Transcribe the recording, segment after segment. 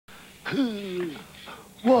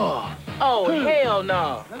Whoa. Oh, hell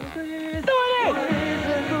no. Do it.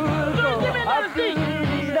 Give me another seat.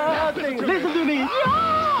 Listen to me.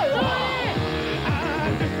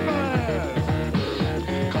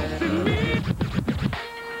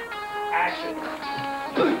 Action.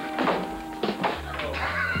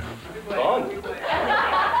 On.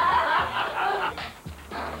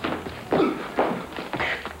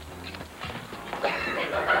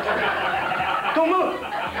 Don't move.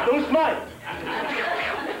 Don't smile.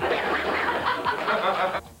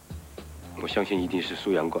 我相信一定是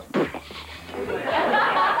输阳管。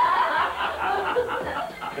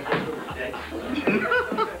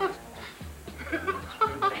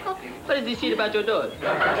What is this shit about your daughter?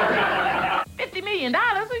 $50 million?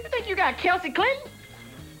 So you think you got Kelsey Clinton?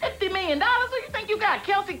 $50 million? So you think you got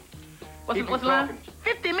Kelsey? What's the line?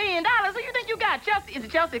 $50 million? So you think you got Chelsea? Is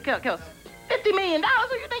it Chelsea or Kelsey? $50 million?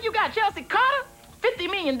 So you think you got Chelsea Carter? $50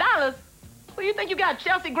 million? So you think you got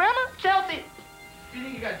Chelsea Grammer? Chelsea? You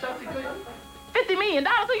think you got Chelsea Clinton? $50 million?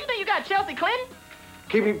 So you think you got Chelsea Clinton?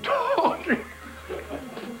 Keep him talking.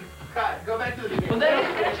 Go back to it again. Was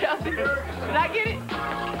that Chelsea? Did I get it?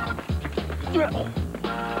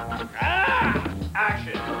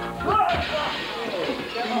 Action.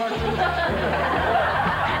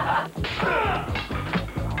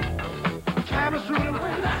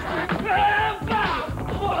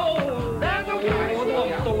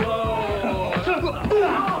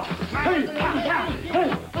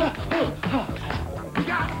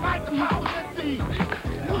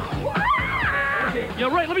 Yeah,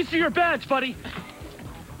 right, let me see your badge, buddy.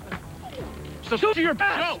 So show your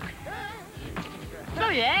badge. Show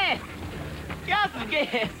your ass. Y'all some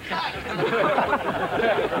gas.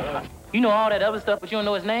 You know all that other stuff, but you don't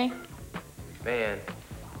know his name? Man,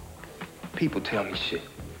 people tell me shit.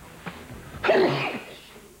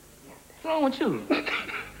 What's wrong with you?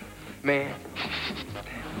 Man,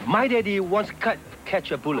 my daddy once caught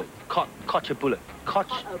a bullet.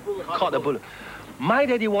 My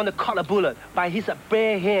daddy want to caught a bullet by his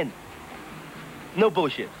bare hand. No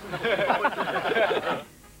bullshit.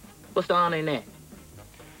 What's the honor in that?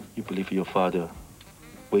 You believe your father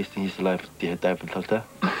wasting his life to die for that?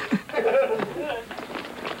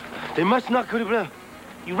 They must not go to blood.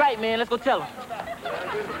 You right, man. Let's go tell him.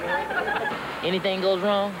 Anything goes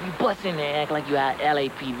wrong, you bust in there and act like you out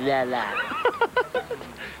LAP, blah, blah.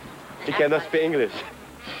 He cannot speak English.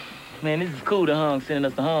 Man, this is cool, the Hung sending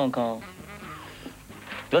us to Hong Kong.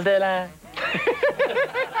 What's that line?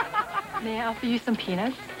 May I offer you some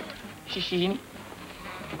peanuts? Shishini.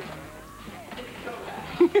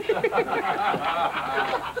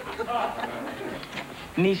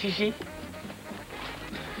 Nishishi.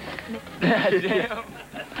 Damn.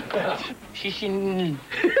 Shishin.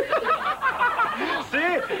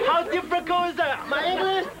 See? How difficult is that? My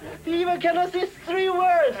English, he even cannot say 3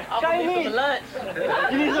 words. Chinese. Some lunch.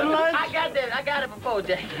 You need some lunch? I got that. I got it before,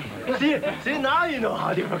 Jay. See, now you know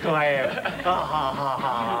how difficult I am. Ha, ha, ha,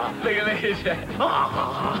 ha. Look at Jay. Ha, ha,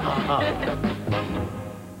 ha, ha.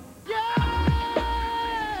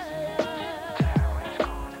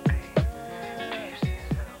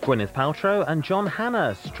 Gwyneth Paltrow and John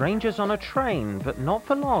Hannah, strangers on a train, but not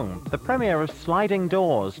for long. The premiere of Sliding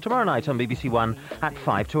Doors, tomorrow night on BBC One at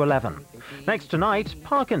 5 to 11. Next tonight,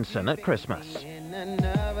 Parkinson at Christmas.